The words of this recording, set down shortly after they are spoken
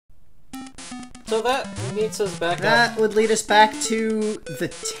So that meets us back up. That would lead us back to the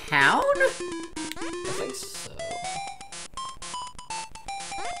town? I think so.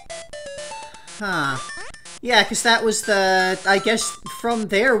 Huh. Yeah, because that was the... I guess from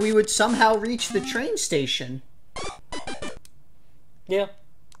there we would somehow reach the train station. Yeah.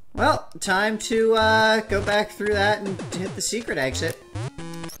 Well, time to go back through that and hit the secret exit.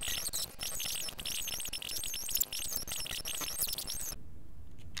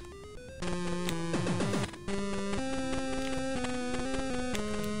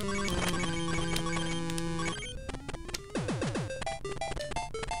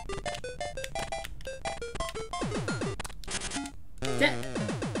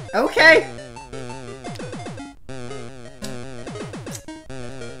 Okay.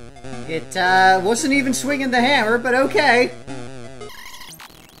 It wasn't even swinging the hammer, but okay.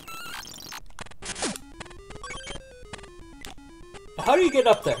 How do you get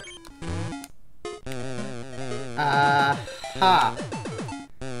up there?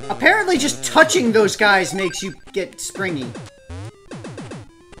 Apparently just touching those guys makes you get springy.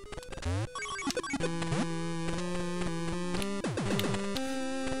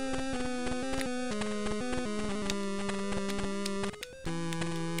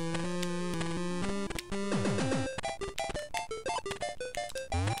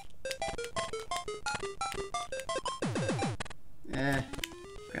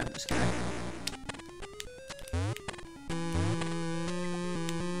 Grab this guy.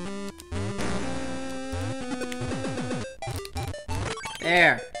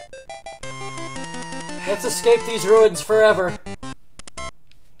 There. Let's escape these ruins forever.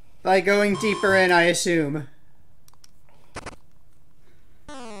 By going deeper in, I assume.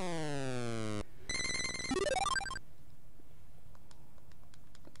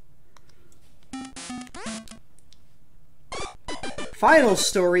 Final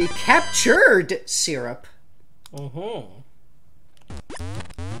story, captured syrup.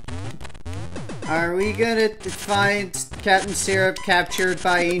 Are we gonna find Captain Syrup captured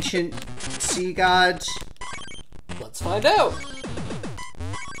by ancient sea gods? Let's find out.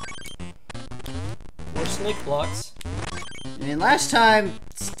 More snake blocks. I mean, last time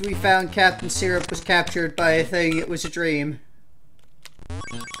we found Captain Syrup was captured by a thing, it was a dream.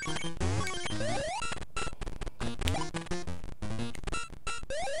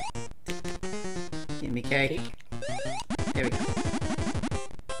 Give me cake. Here we go.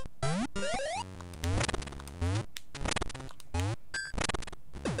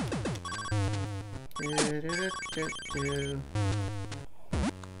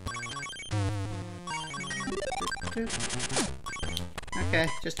 Okay,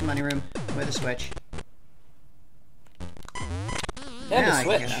 just a money room with a switch. And now a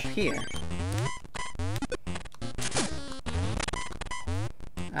switch. I can get up here.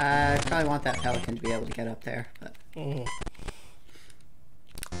 I probably want that pelican to be able to get up there, but...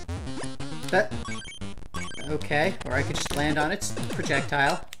 But... Okay, or I could just land on its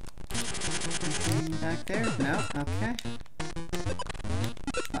projectile. Anything back there? No? Okay.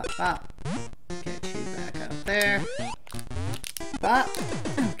 Bop, bop. Get you back up there. Bop.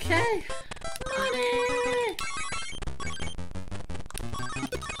 Okay. Money!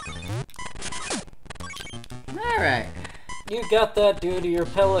 Alright. You got that due to your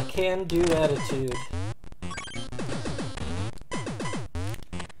pelican-do attitude.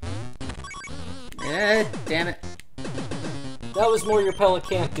 Damn it. That was more your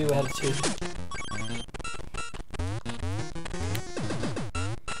pelican-do attitude.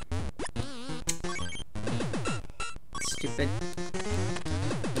 Stupid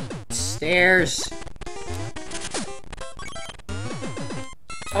stairs.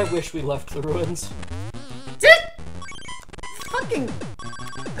 I wish we left the ruins. Fucking...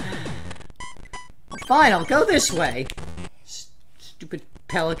 Fine, I'll go this way. Stupid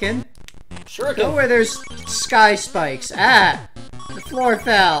pelican. Sure Go can. where there's sky spikes. Ah! The floor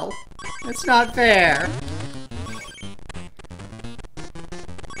fell. That's not fair.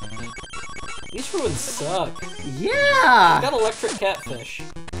 These ruins suck. Yeah! Got electric catfish.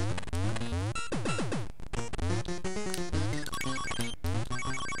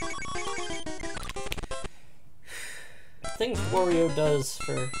 Things Wario does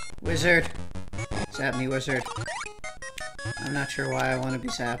for... Wizard. Zap me, wizard. I'm not sure why I want to be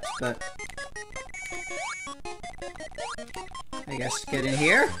zapped, but... I guess get in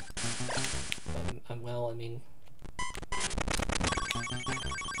here? Well, I mean...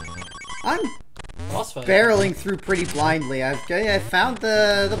 I'm Boss fight. barreling through pretty blindly. I found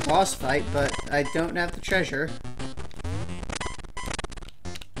the boss fight, but I don't have the treasure.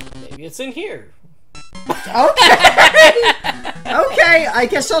 Maybe it's in here. Okay! Okay, I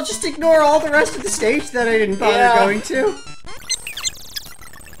guess I'll just ignore all the rest of the stage that I didn't bother going to.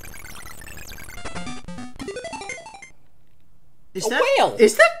 Is that whale?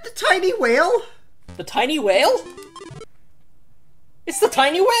 Is that the tiny whale? The tiny whale? It's the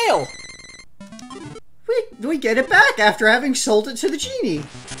tiny whale! We get it back after having sold it to the genie.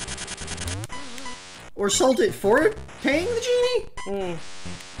 Or sold it for paying the genie?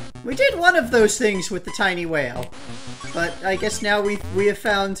 We did one of those things with the tiny whale. But I guess now we have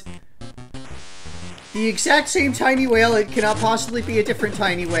found the exact same tiny whale. It cannot possibly be a different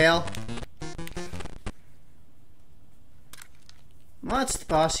tiny whale. Well, that's the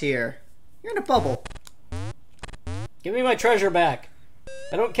boss here. You're in a bubble. Give me my treasure back.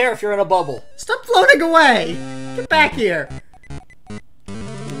 I don't care if you're in a bubble. Stop floating away! Get back here!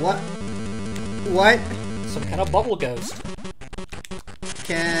 What? What? Some kind of bubble ghost.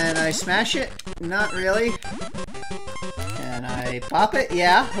 Can I smash it? Not really. Can I pop it?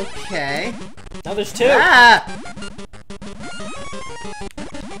 Yeah, okay. Now there's two! Ah!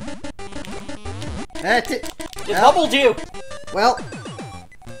 That's it. It bubbled you! Well,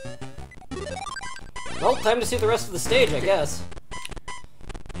 Well, time to see the rest of the stage, I guess.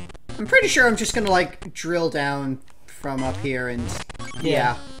 I'm pretty sure I'm just gonna, like, drill down from up here and...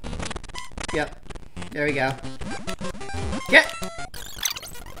 Yeah. Yep. There we go. Get!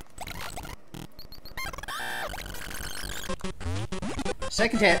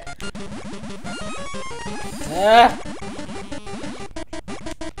 Second hit. Ah!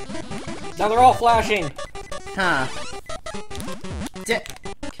 Now they're all flashing! Huh.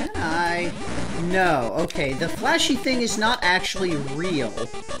 Can I... No. Okay, the flashy thing is not actually real.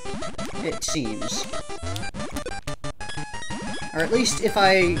 It seems. Or at least if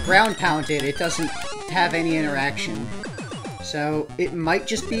I ground pound it, it doesn't have any interaction. So it might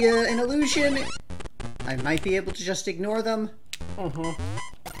just be an illusion. I might be able to just ignore them.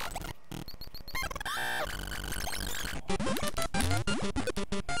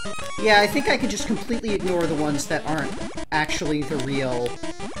 Yeah, I think I could just completely ignore the ones that aren't actually the real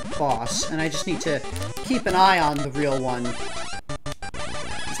boss, and I just need to keep an eye on the real one.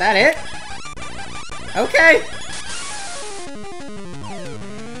 Is that it? Okay!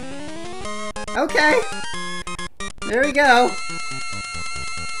 Okay! There we go.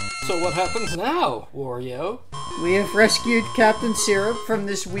 So what happens now, Wario? We have rescued Captain Syrup from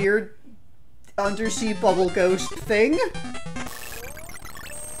this weird undersea bubble ghost thing.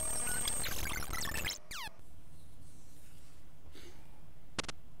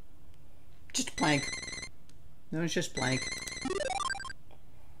 Just blank. No, it's just blank.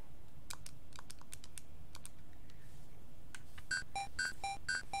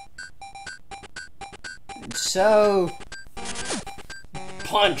 And so...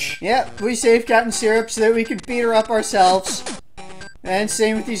 Punch! Yep, we saved Captain Syrup so that we could beat her up ourselves. And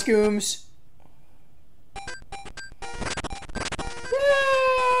same with these gooms.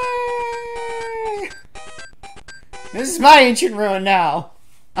 Yay! This is my ancient ruin now.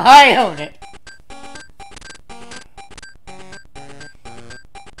 I own it.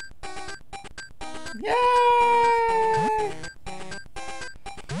 Yay!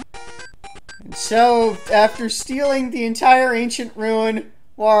 And so, after stealing the entire ancient ruin,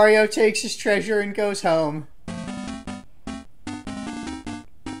 Wario takes his treasure and goes home.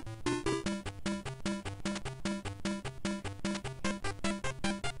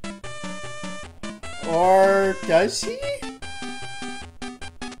 Or does he?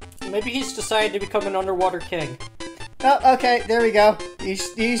 Maybe he's decided to become an underwater king. Oh, okay, there we go.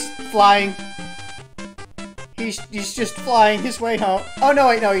 He's flying. He's just flying his way home. Oh no,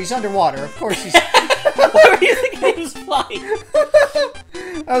 wait, no, he's underwater. Of course he's... Why were you thinking he was flying?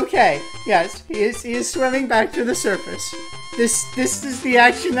 Okay, yes, he is swimming back to the surface. This is the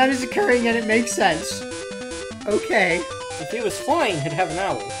action that is occurring and it makes sense. Okay. If he was flying, he'd have an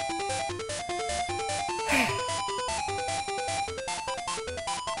owl.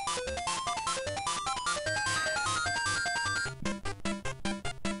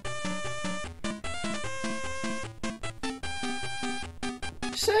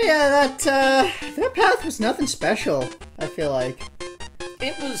 So yeah, that path was nothing special, I feel like.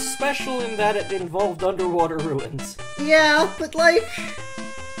 It was special in that it involved underwater ruins. Yeah, but like...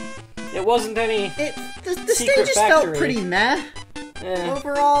 It wasn't any The secret stages factory. felt pretty meh. Eh,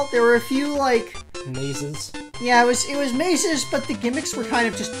 Overall, there were a few, like... mazes. Yeah, it was mazes, but the gimmicks were kind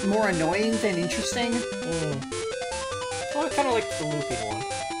of just more annoying than interesting. Oh, I kind of liked the loopy one.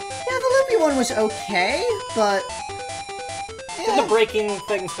 Yeah, the loopy one was okay, but... The breaking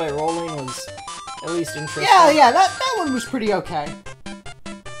things by rolling was at least interesting. Yeah, that one was pretty okay.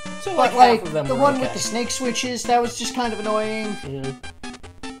 So But, half like, of them the were one okay. with the snake switches, that was just kind of annoying. Yeah.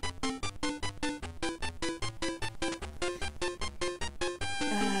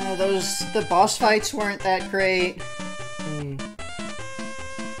 The boss fights weren't that great.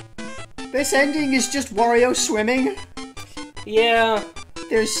 This ending is just Wario swimming. Yeah.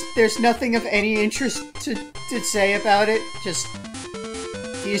 There's nothing of any interest to say about it. Just,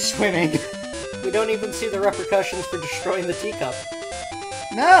 he's swimming. We don't even see the repercussions for destroying the teacup.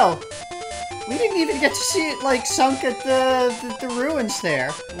 No! We didn't even get to see it, like, sunk at the ruins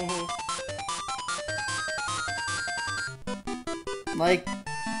there. Like,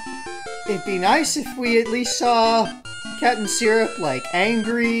 it'd be nice if we at least saw Captain Syrup, like,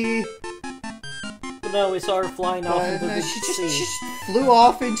 angry. But no, we saw her flying off into the she sea. just flew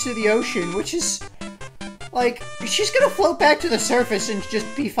off into the ocean, which is, like, she's gonna float back to the surface and just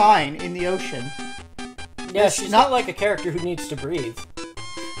be fine in the ocean. Yeah, she's not like a character who needs to breathe.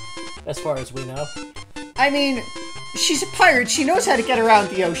 As far as we know. I mean, she's a pirate. She knows how to get around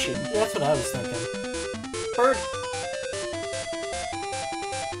the ocean. That's what I was thinking. Bird.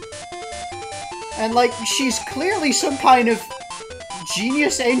 And, like, she's clearly some kind of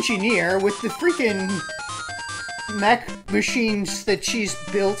genius engineer with the freaking mech machines that she's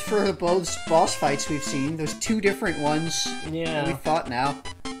built for the both boss fights we've seen. Those two different ones that we fought now.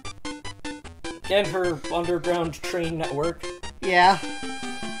 And her underground train network. Yeah.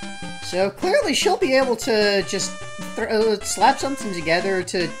 So clearly she'll be able to just slap something together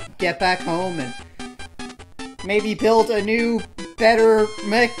to get back home and maybe build a new, better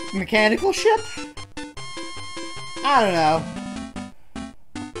mechanical ship? I don't know.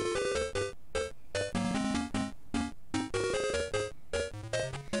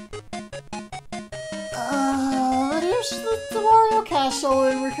 Here's the Wario Castle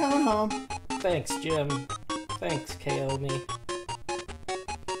and we're coming home. Thanks, Jim. Thanks, KO me.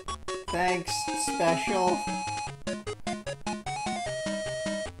 Thanks, Special.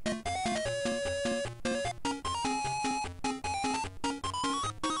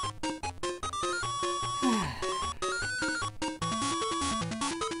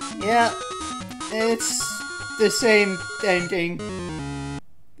 Yeah, it's the same ending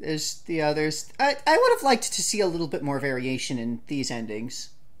as the others. I would have liked to see a little bit more variation in these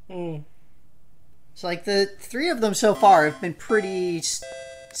endings. It's like the three of them so far have been pretty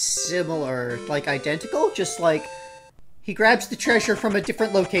similar, like identical, just like he grabs the treasure from a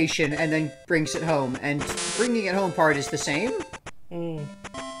different location and then brings it home, and bringing it home part is the same.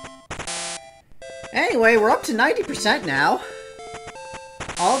 Anyway, we're up to 90% now.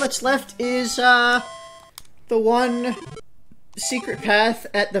 All that's left is the one secret path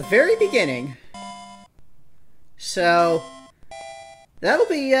at the very beginning. So that'll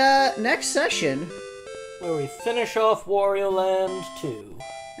be next session, where we finish off Wario Land 2.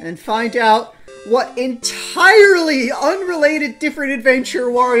 And find out what entirely unrelated different adventure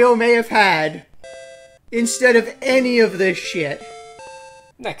Wario may have had instead of any of this shit.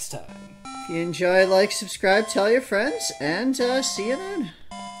 Next time. If you enjoy, like, subscribe, tell your friends, and see you then.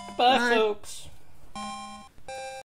 Bye, folks.